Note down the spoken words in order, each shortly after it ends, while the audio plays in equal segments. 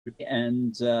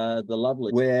and the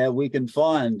lovely, where we can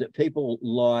find people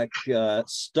like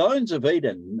Stones of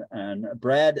Eden and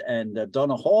Brad and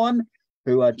Donna Horn,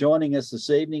 who are joining us this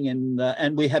evening.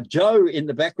 And we have Joe in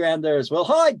the background there as well.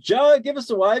 Hi, Joe. Give us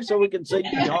a wave so we can see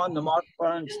you behind the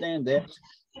microphone stand there.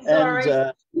 Sorry.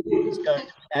 And he's going to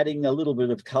be adding a little bit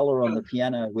of colour on the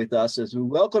piano with us as we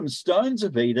welcome Stones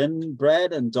of Eden,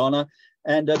 Brad and Donna.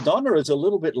 And Donna is a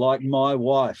little bit like my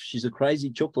wife. She's a crazy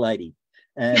chook lady.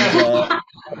 And they I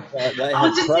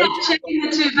have was just checking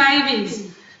the two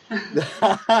babies.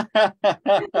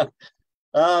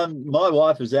 My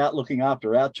wife is out looking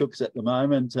after our chooks at the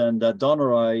moment, and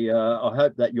Donna, I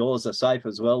hope that yours are safe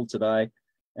as well today,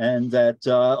 and that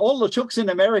all the chooks in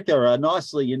America are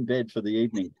nicely in bed for the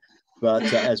evening.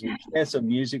 But as we share some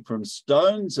music from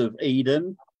Stones of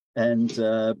Eden, and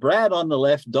Brad on the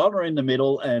left, Donna in the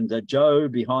middle, and Joe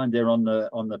behind there on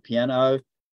the piano.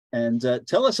 And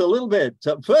tell us a little bit,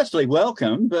 firstly,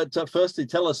 welcome, but firstly,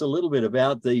 tell us a little bit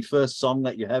about the first song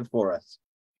that you have for us.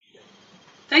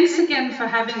 Thanks again for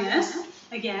having us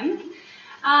again.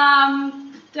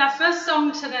 Our first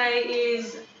song today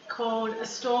is called A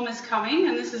Storm Is Coming,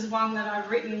 and this is one that I've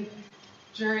written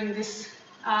during this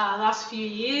last few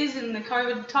years in the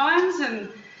COVID times. And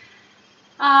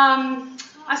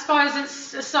I suppose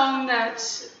it's a song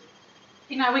that,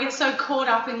 you know, we get so caught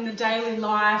up in the daily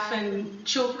life and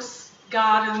chooks,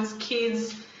 gardens,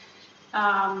 kids,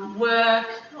 work,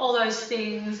 all those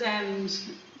things, and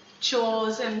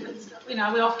chores, and, you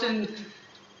know, we often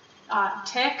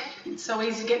tech. It's so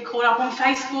easy to get caught up on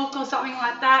Facebook or something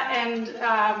like that,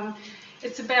 and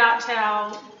it's about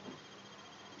how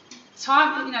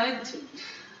time, you know,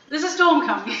 there's a storm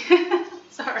coming.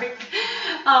 Sorry.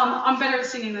 I'm better at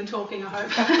singing than talking, I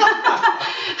hope.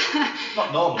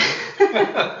 Not normally.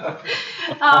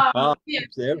 Yeah.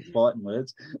 They're fighting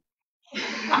words.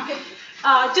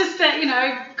 Just that, you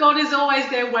know, God is always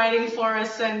there waiting for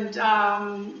us, and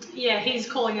yeah,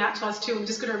 He's calling out to us too. We've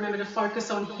just got to remember to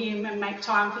focus on Him and make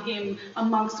time for Him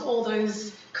amongst all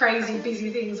those crazy, busy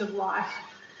things of life.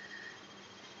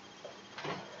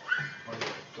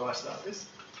 Do I start this?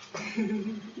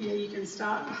 Yeah, you can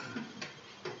start.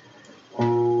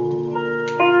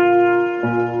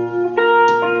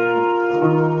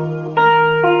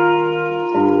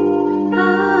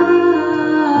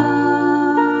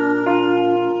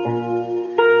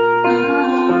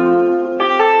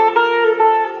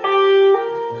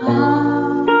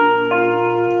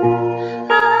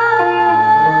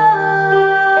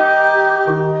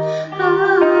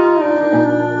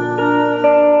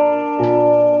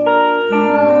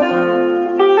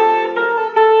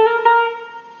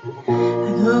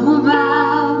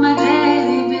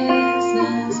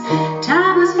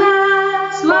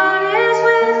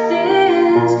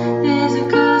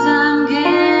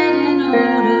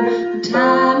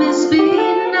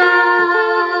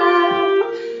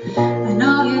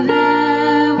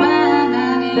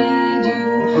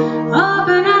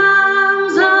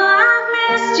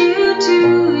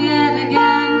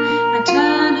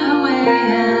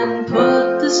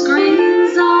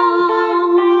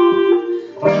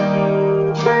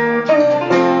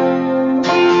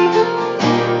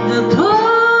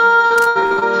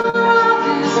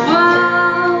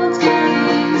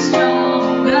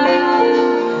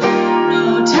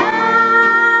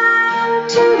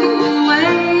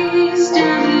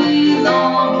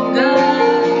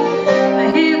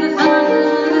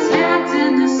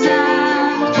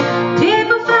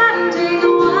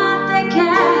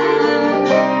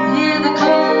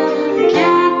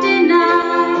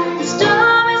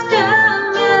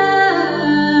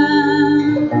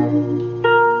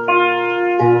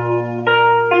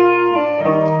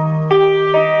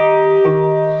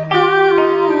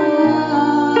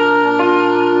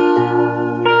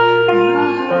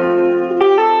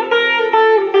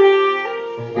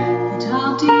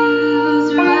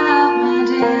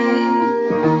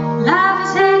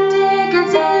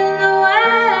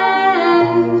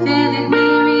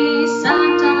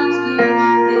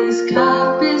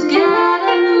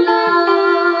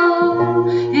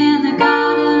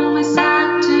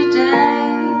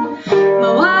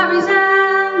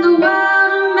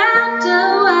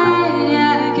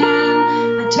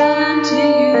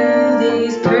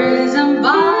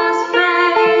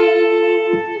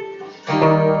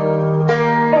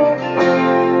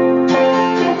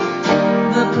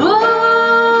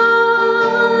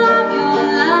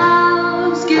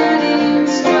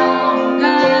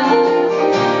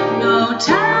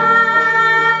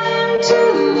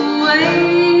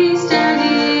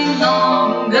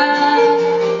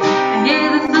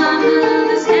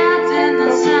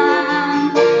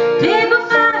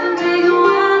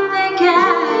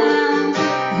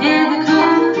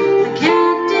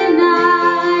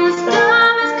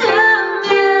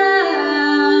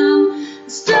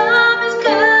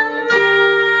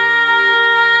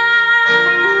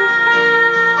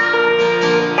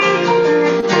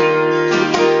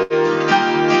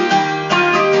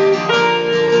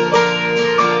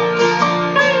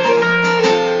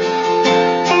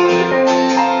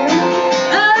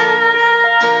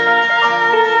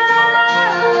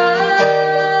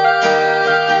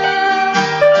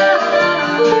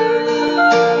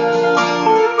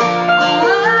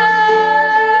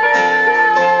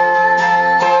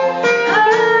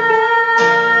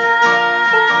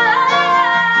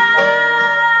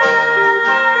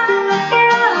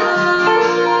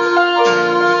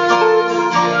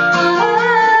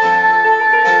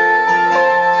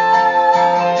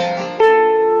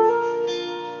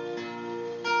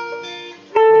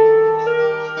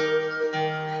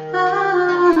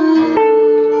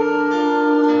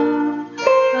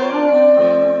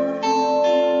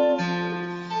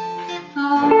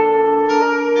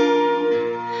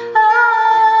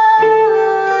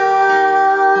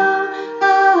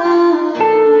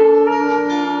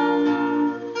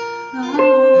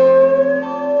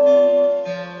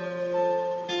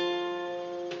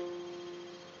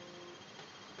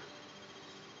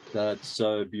 it's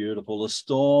so beautiful. The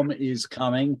storm is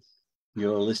coming.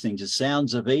 You're listening to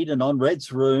Sounds of Eden on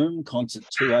Redsroom, concert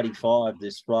 285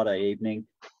 this Friday evening.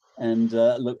 And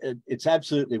look, it's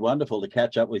absolutely wonderful to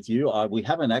catch up with you. We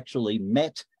haven't actually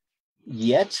met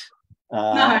yet.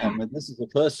 No. And this is the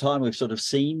first time we've sort of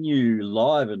seen you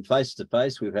live and face to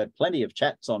face. We've had plenty of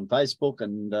chats on Facebook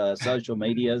and social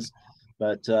medias,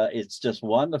 but it's just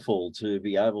wonderful to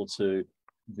be able to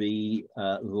be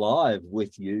live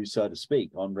with you, so to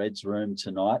speak, on Redsroom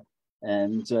tonight,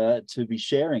 and to be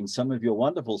sharing some of your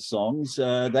wonderful songs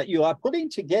that you are putting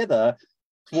together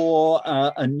for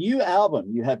a new album.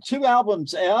 You have 2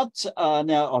 albums out.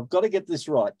 Now, I've got to get this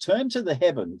right. Turn to the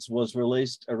Heavens was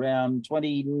released around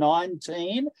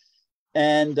 2019.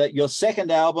 And your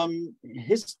second album,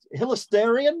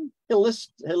 Hilasterian?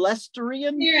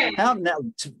 Yeah. How, now,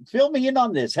 fill me in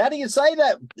on this. How do you say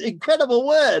that incredible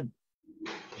word?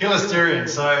 Hilasterian.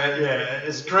 So yeah,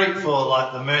 it's Greek for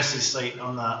like the mercy seat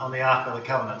on the Ark of the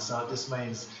Covenant. So it just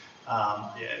means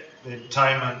the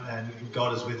atonement and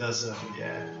God is with us,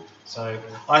 and so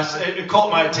it caught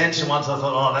my attention once. I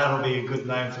thought, oh, that'll be a good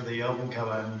name for the album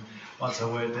cover, and once I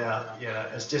worked out,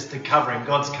 it's just the covering,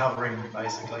 God's covering,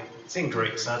 basically. It's in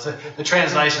Greek, so the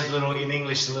translation's a little in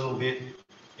English, a little bit,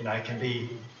 can be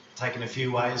taken a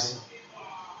few ways.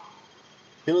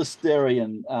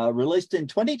 Hilasterian, released in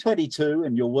 2022,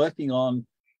 and you're working on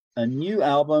a new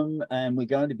album, and we're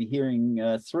going to be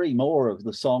hearing 3 more of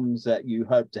the songs that you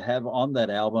hope to have on that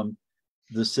album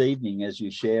this evening as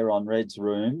you share on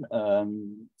Redsroom.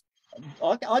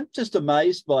 I'm just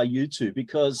amazed by you two,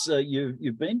 because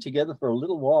you've been together for a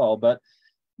little while, but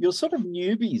you're sort of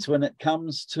newbies when it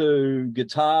comes to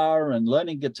guitar and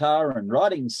learning guitar and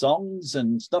writing songs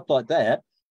and stuff like that,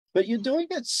 but you're doing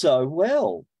it so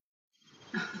well.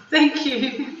 Thank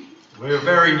you. We're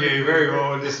very new, very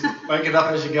raw. Just make it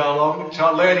up as you go along. Try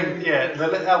learning,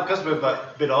 because we're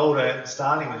a bit older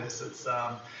starting with this. It's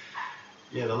the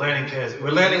learning curve. We're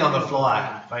learning on the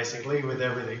fly, basically, with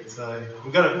everything. So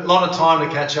we've got a lot of time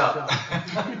to catch up.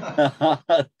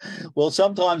 Well,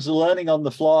 sometimes the learning on the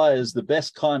fly is the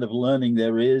best kind of learning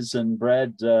there is. And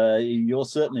Brad, you're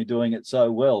certainly doing it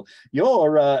so well.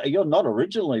 You're not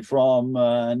originally from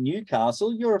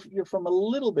Newcastle. You're from a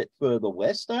little bit further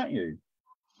west, aren't you?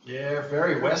 Yeah,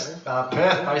 very west,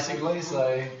 Perth basically,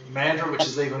 so Mandurah, which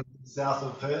is even south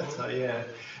of Perth. So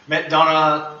met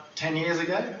Donna 10 years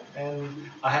ago, and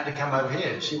I had to come over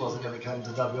here. She wasn't going to come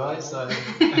to WA, so I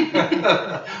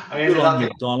ended Good on up you,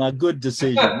 Donna. Good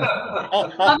decision.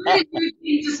 I've really moved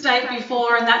interstate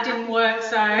before, and that didn't work,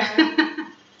 so I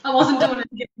wasn't doing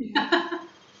it again.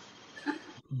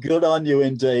 Good on you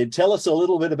indeed. Tell us a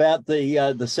little bit about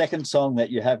the second song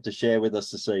that you have to share with us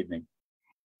this evening.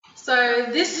 So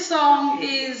this song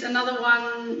is another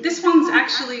one. This one's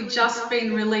actually just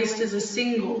been released as a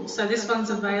single. So this one's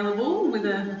available with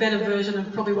a better version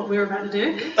of probably what we're about to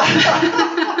do.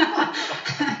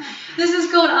 This is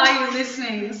called Are You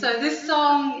Listening? So this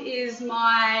song is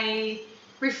my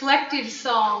reflective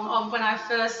song of when I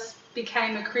first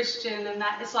became a Christian, and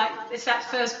that it's that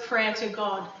first prayer to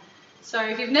God. So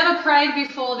if you've never prayed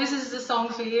before, this is the song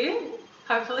for you,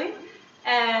 hopefully.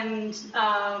 And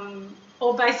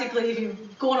or basically, if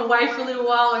you've gone away for a little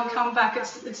while and come back,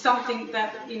 it's something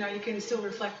that you can still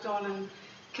reflect on and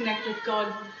connect with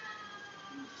God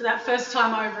for that first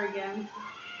time over again.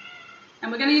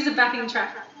 And we're going to use a backing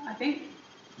track, I think.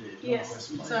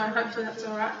 Yes. So hopefully that's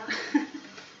all right.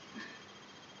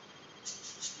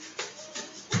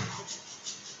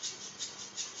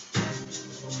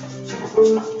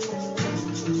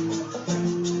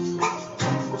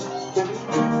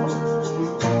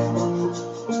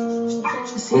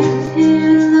 Sit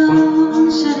here alone,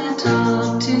 should I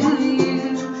talk to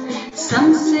you?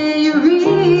 Some say you're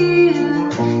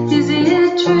real, is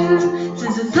it true?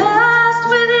 There's a thirst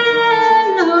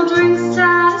within, no drink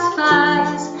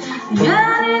satisfies.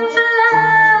 Yearning for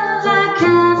love I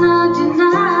cannot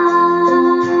deny.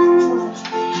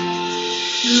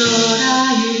 Lord,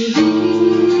 are you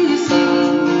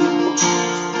listening?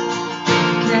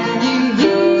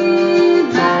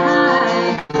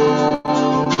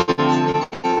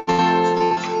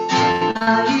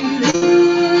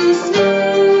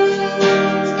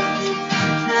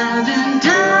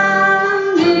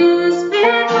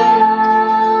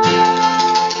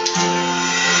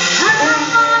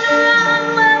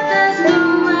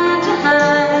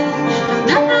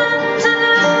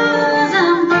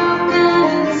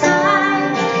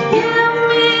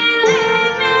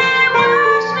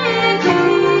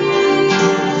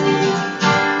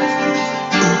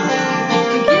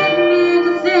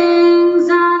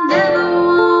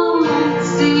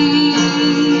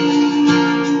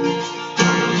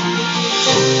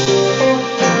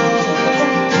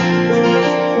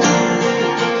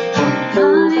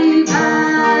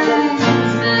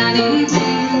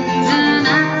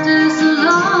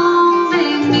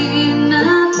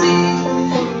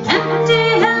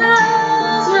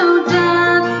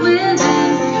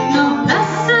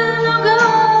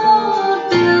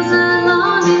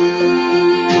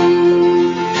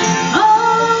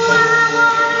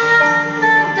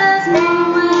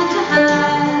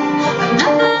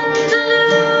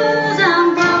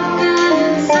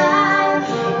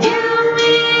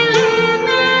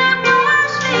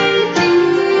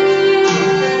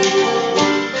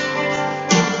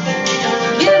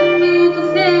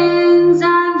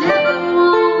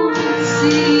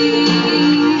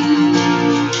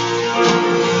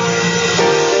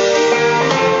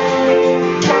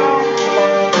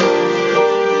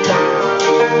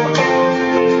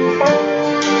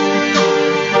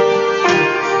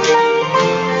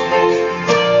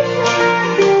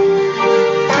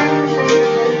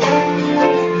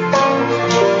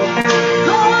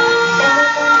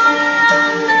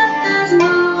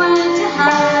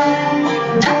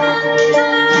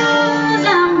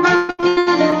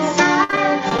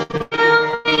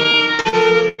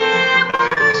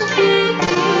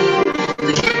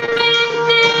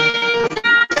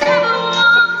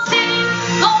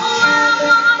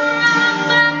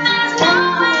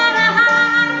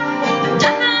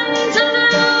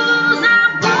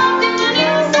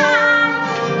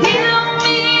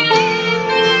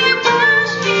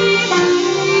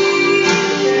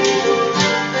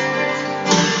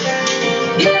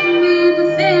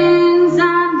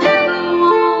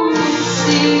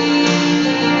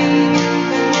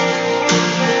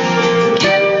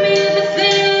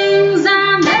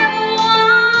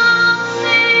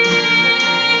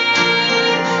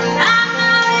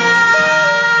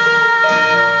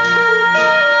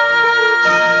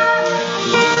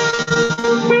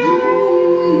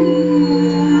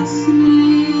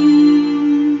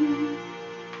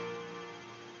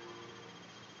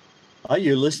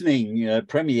 You Listening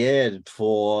premiered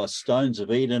for Stones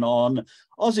of Eden on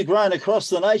Aussie Grown Across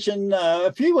the Nation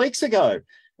a few weeks ago.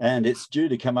 And it's due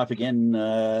to come up again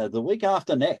the week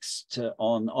after next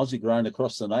on Aussie Grown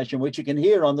Across the Nation, which you can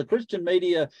hear on the Christian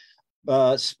Media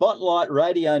Spotlight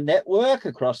Radio Network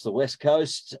across the West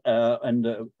Coast and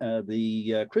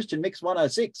the Christian Mix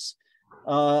 106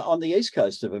 on the East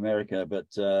Coast of America, but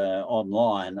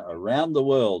online around the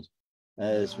world,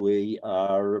 as we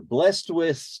are blessed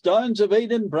with Stones of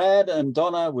Eden, Brad and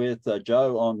Donna, with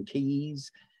Joe on keys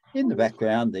in the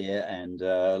background there, and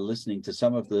listening to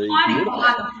some of the beautiful...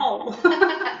 behind the pole.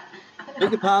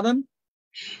 Beg your pardon?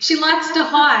 She likes to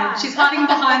hide. She's hiding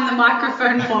behind the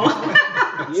microphone pole.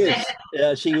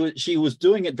 Yes, she was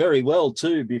doing it very well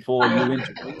too before you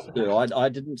introduced her. I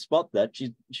didn't spot that.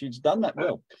 She's done that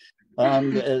well.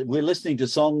 We're listening to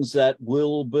songs that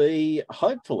will be,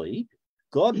 hopefully,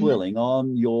 God willing,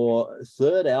 on your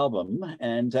third album.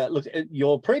 And look,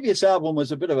 your previous album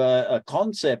was a bit of a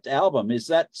concept album. Is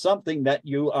that something that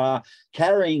you are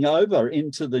carrying over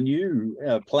into the new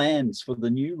plans for the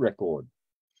new record?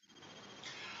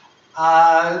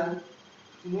 Not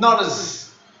as...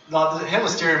 Like the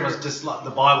Hellasterium was just like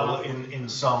the Bible in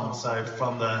song. So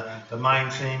from the main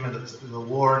theme of the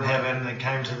war in heaven, then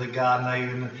came to the Garden of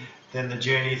Eden, then the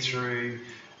journey through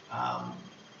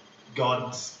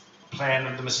God's plan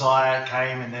of the Messiah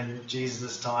came, and then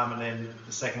Jesus' time, and then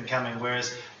the second coming.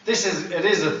 Whereas it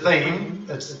is a theme.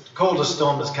 It's called A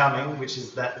Storm Is Coming, which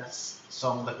is that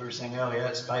song that we were singing earlier.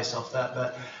 It's based off that,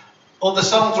 but all the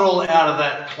songs are all out of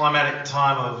that climatic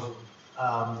time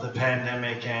of the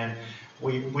pandemic, and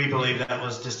we believe that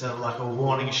was just like a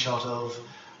warning shot of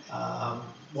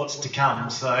what's to come.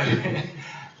 So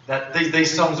that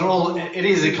these songs are all, it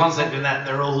is a concept in that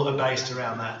they're all based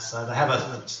around that. So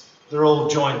they're all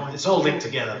joined, it's all linked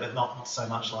together, but not so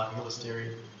much like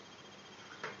Hellasterium.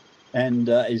 And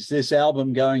is this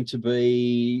album going to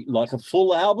be like a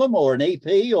full album or an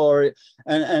EP, or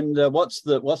what's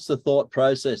the thought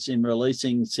process in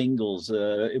releasing singles?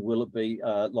 Will it be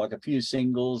like a few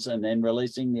singles and then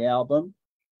releasing the album?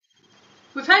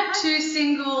 We've had 2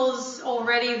 singles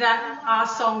already that are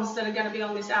songs that are going to be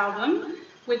on this album,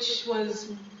 which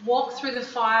was Walk Through the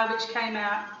Fire, which came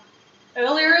out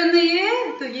earlier in the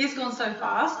year. The year's gone so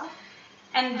fast.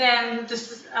 And then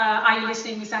this Are You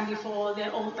Listening, we sang before,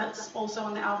 that's also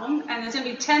on the album. And there's going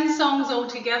to be 10 songs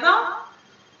altogether.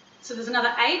 So there's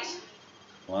another 8.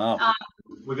 Wow.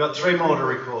 We've got 3 more to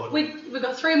record. We've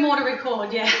got 3 more to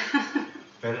record, yeah.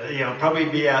 But it'll probably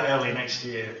be out early next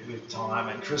year with time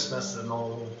and Christmas and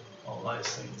all those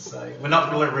things. So we're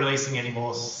not really releasing any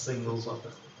more singles off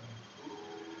it.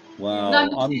 Wow,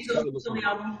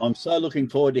 I'm so looking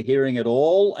forward to hearing it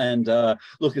all, and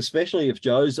look, especially if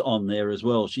Joe's on there as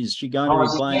well. She's going to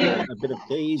be playing a bit of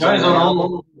keys. Joe's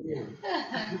on.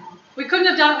 We couldn't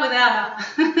have done it without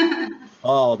her.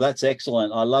 Oh, that's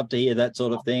excellent. I love to hear that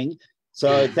sort of thing.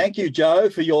 So thank you, Joe,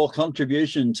 for your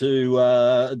contribution to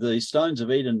the Stones of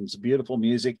Eden's beautiful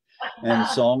music and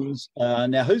songs.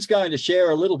 Now, who's going to share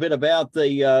a little bit about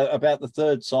the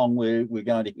third song we're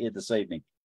going to hear this evening?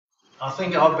 I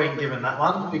think I've been given that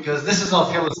one because this is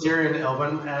off Hellasterium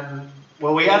album, and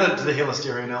well, we added to the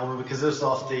Hellasterium album because this is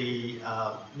off the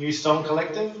New Song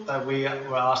Collective. That we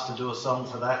were asked to do a song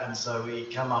for that, and so we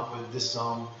come up with this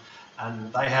song,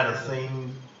 and they had a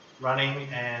theme running,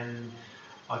 and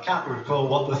I can't recall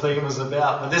what the theme was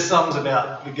about, but this song's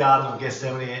about the Garden of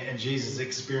Gethsemane and Jesus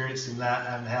experiencing that,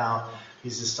 and how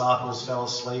his disciples fell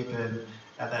asleep and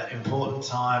at that important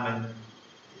time, and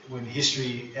when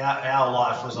history, our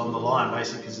life was on the line,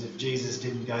 basically, because if Jesus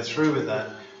didn't go through with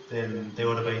that, then there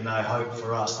would have been no hope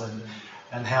for us.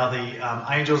 And how the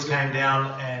angels came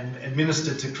down and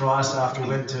administered to Christ after he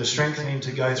went to strengthen him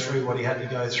to go through what he had to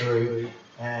go through.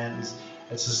 And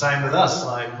it's the same with us.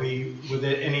 Like with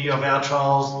any of our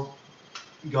trials,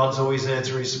 God's always there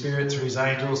through his Spirit, through his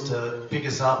angels to pick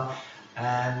us up.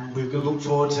 And we've got to look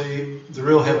forward to the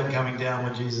real heaven coming down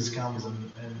when Jesus comes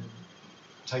and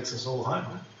takes us all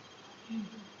home.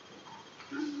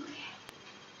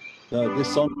 So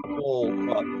this song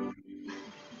called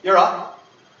You're up.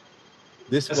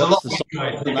 This was the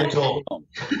song.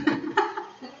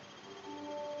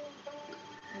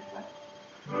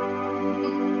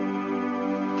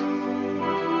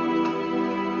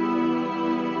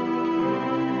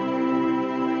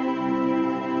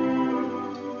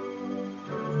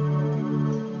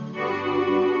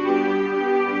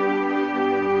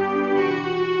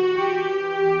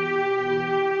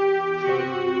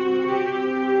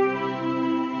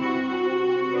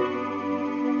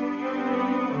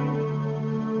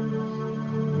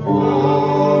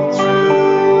 Walk through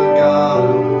the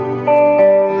garden,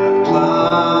 that cloud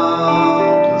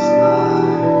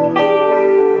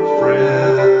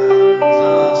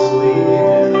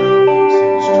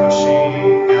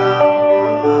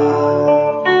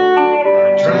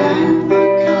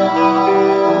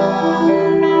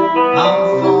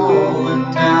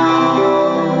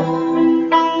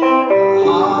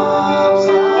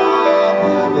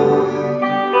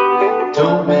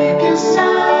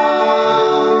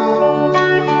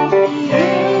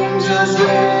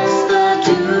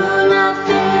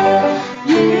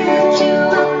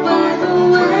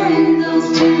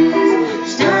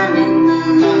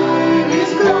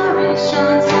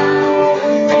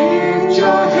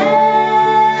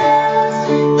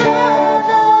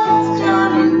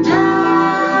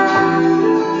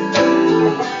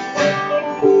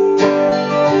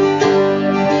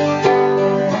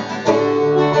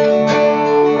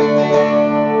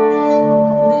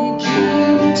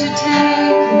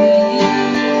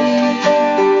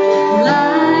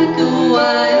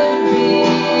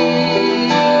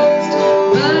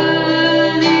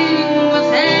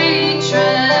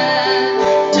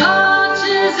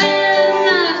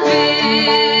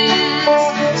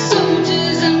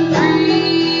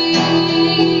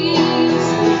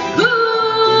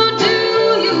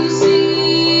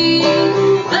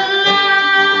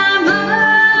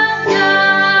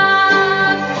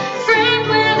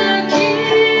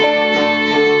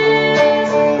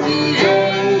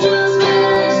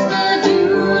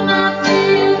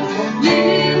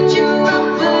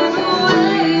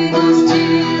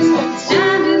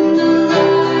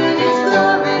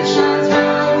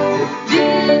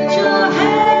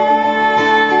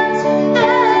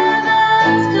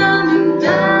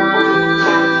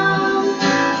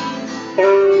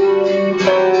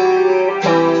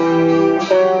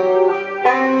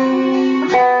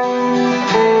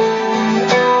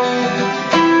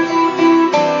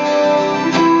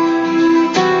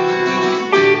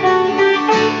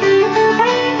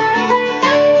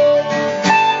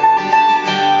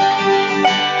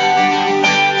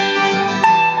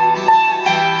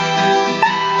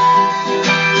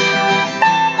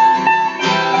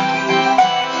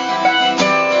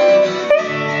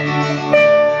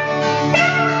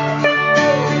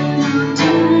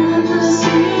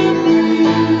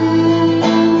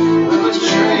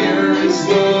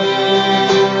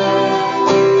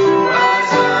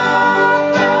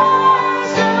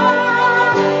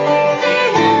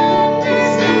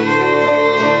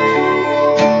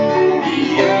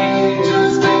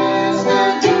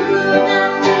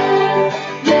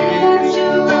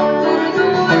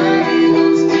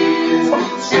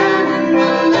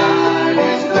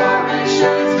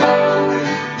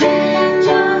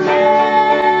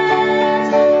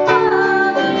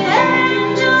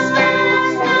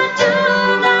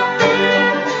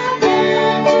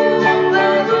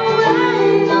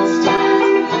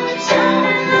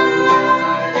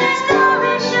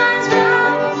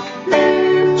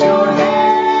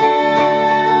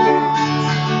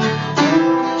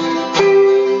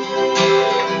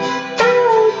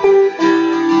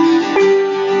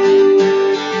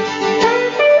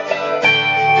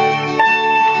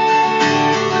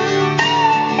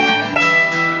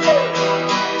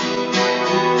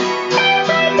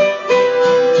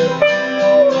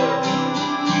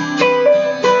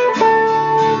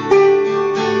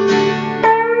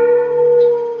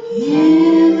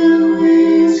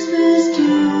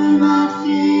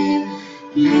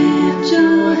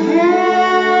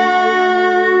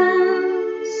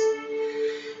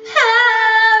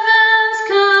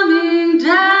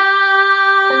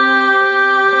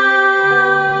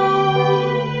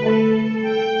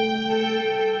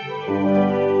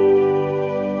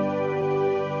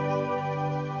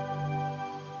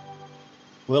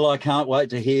Well, I can't wait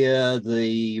to hear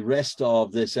the rest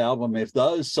of this album, if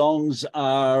those songs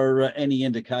are any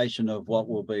indication of what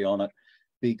will be on it,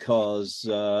 because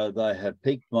they have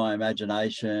piqued my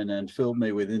imagination and filled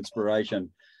me with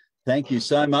inspiration. Thank you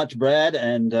so much, Brad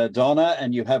and Donna.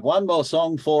 And you have one more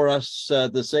song for us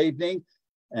this evening.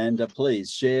 And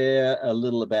please share a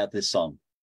little about this song.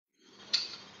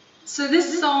 So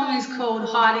this song is called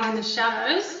Hiding in the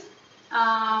Shadows.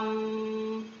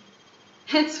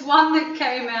 It's one that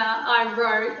came out, I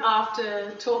wrote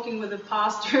after talking with a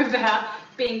pastor about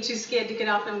being too scared to get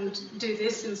up and do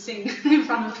this and sing in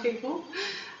front of people.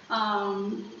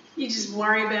 You just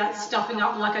worry about stuffing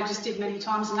up like I just did many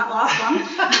times in that last one.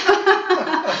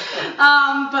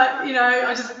 But, you know,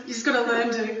 you just got to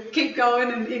learn to keep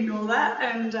going and ignore that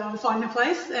and find a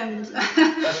place. And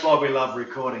that's why we love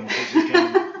recording, because you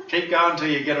can keep going until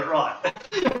you get it right.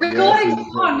 Recording's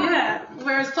fun, yeah.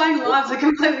 Whereas playing live's a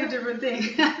completely different thing.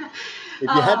 If you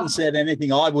hadn't said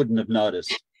anything, I wouldn't have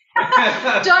noticed.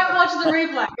 Don't watch the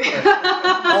replay.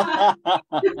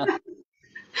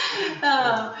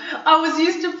 I was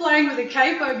used to playing with a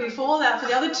capo before that for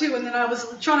the other two, and then I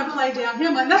was trying to play down here.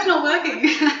 I'm like, that's not working.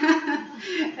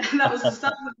 And that was the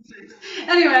start of the six.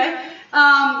 Anyway,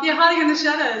 yeah, Hiding in the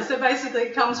Shadows. So basically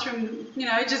it comes from, you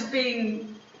know, just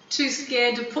being too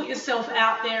scared to put yourself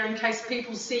out there in case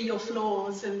people see your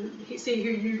flaws and see who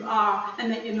you are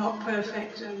and that you're not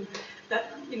perfect and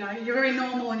that, you know, you're very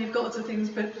normal and you've got lots of things.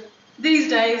 But these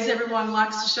days everyone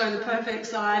likes to show the perfect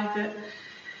side, but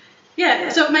yeah,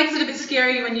 so it makes it a bit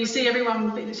scary when you see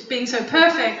everyone being so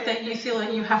perfect that you feel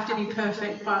like you have to be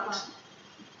perfect, but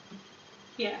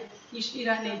yeah, you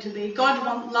don't need to be. God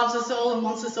loves us all and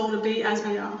wants us all to be as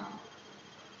we are.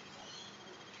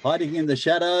 Hiding in the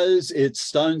Shadows, it's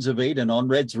Stones of Eden on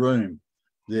Redsroom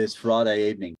this Friday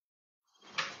evening.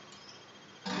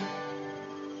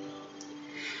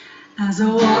 As I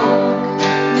walk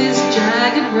this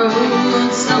jagged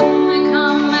road, some will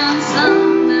come and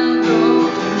some will go.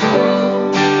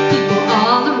 People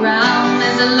all around,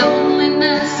 there's a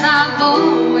loneliness I've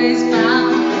always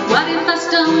found. What if I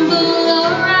stumble or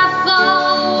I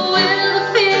fall? Will the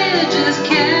fear just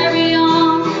carry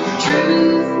on?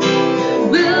 Truth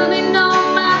will be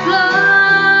known, my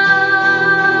flaws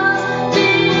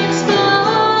be exposed.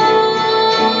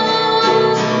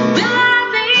 Will I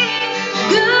be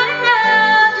good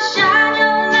enough to shine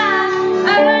your light,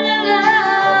 earn your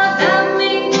love, help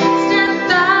me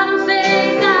step out of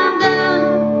faith? I'm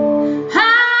done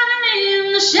hiding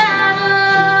in the shadows.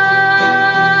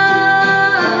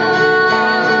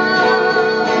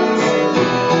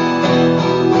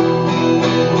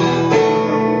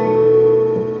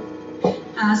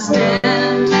 I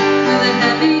stand with a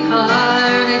heavy heart,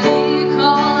 I hear you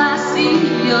call, I see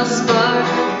your spark.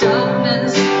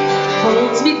 Darkness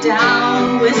holds me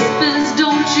down, whispers,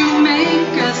 don't you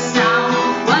make a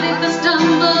sound. What if I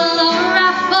stumble or I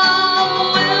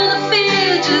fall? Will the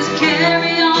fear just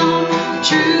carry on?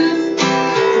 Truth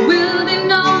will be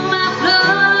known, my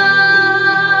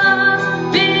flaws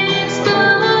be exposed.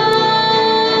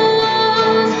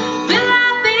 Will I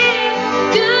be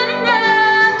good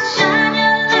enough to shine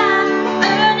your light,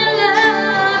 earn your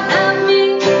love, help me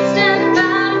step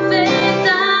out of faith?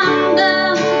 I'm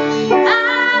done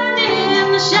hiding in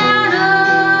the shadows.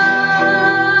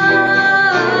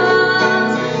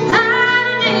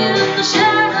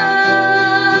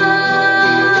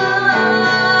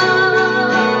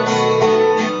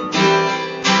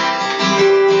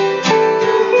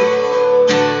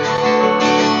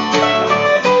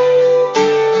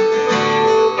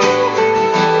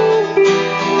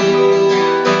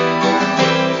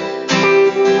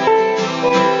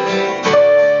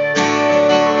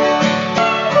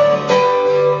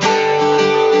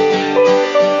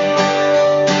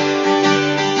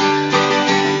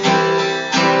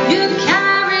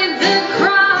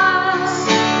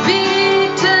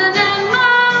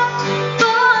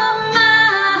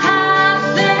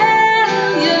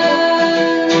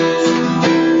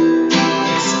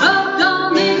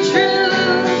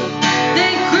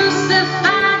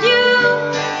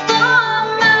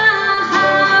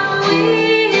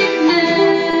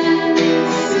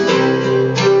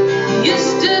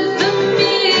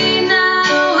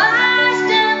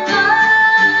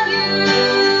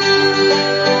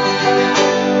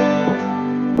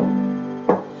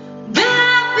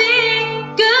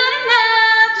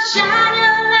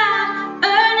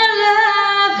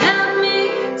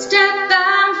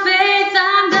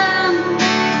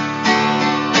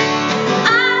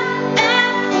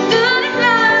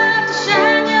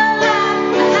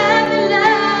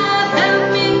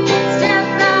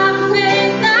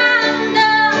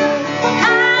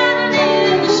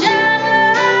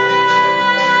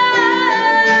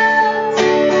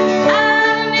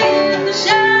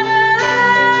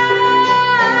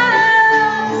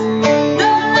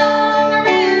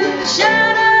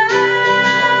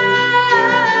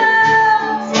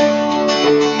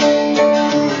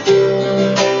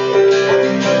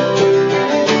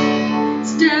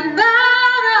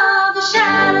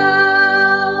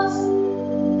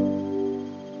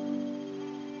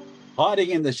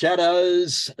 Hiding in the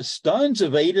Shadows, Stones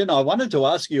of Eden. I wanted to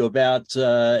ask you about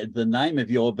the name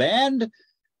of your band.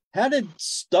 How did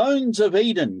Stones of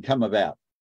Eden come about?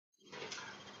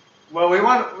 Well, we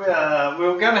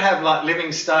were going to have like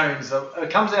living stones. It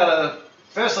comes out of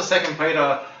 1st or 2nd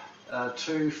Peter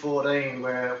 2:14,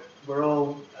 where we're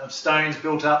all stones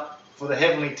built up for the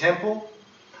heavenly temple,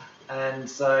 and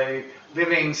so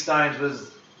living stones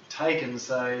was taken.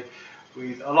 So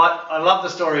I love the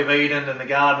story of Eden and the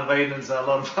Garden of Eden. So a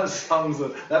lot of my songs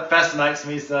that fascinates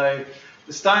me. So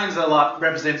the stones are like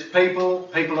represents people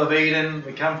of Eden.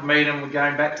 We come from Eden. We're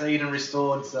going back to Eden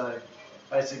restored. So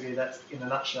basically, that's in a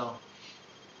nutshell.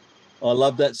 I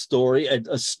love that story.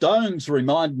 Stones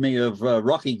remind me of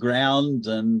rocky ground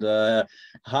and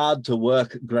hard to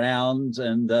work ground,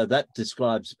 and that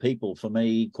describes people for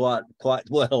me quite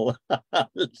well.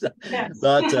 Yes.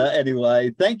 But anyway,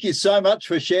 thank you so much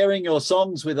for sharing your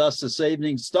songs with us this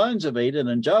evening. Stones of Eden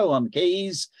and Joe on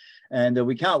keys. And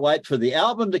we can't wait for the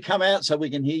album to come out so we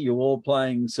can hear you all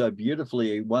playing so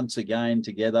beautifully once again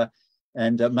together.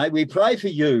 And may we pray for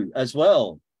you as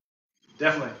well.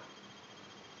 Definitely.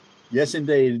 Yes,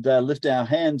 indeed. Lift our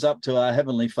hands up to our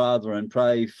Heavenly Father and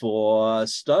pray for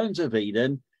Stones of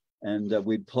Eden. And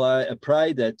we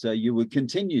pray that you would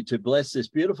continue to bless this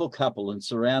beautiful couple and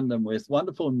surround them with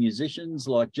wonderful musicians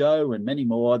like Joe and many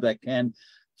more that can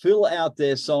fill out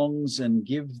their songs and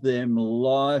give them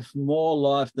life, more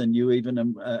life than you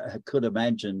even could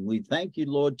imagine. We thank you,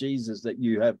 Lord Jesus, that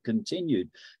you have continued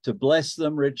to bless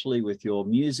them richly with your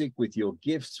music, with your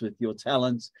gifts, with your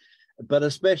talents, but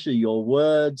especially your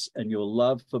words and your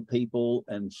love for people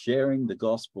and sharing the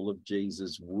gospel of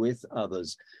Jesus with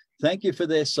others. Thank you for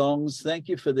their songs. Thank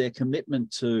you for their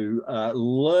commitment to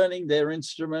learning their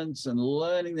instruments and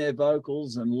learning their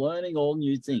vocals and learning all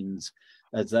new things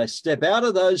as they step out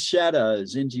of those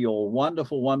shadows into your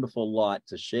wonderful, wonderful light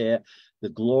to share the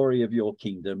glory of your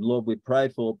kingdom. Lord, we pray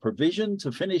for provision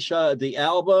to finish the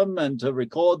album and to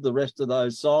record the rest of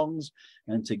those songs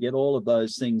and to get all of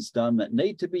those things done that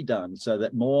need to be done so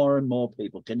that more and more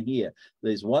people can hear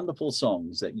these wonderful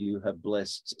songs that you have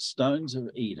blessed Stones of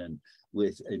Eden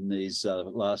with in these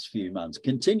last few months.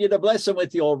 Continue to bless them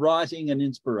with your writing and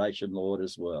inspiration, Lord,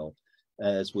 as well,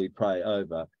 as we pray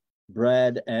over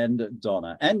Brad and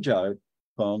Donna and Joe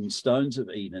from Stones of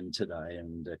Eden today,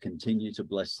 and continue to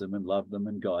bless them and love them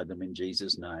and guide them in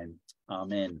Jesus' name.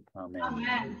 Amen. Amen.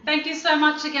 Amen. Thank you so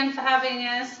much again for having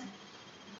us.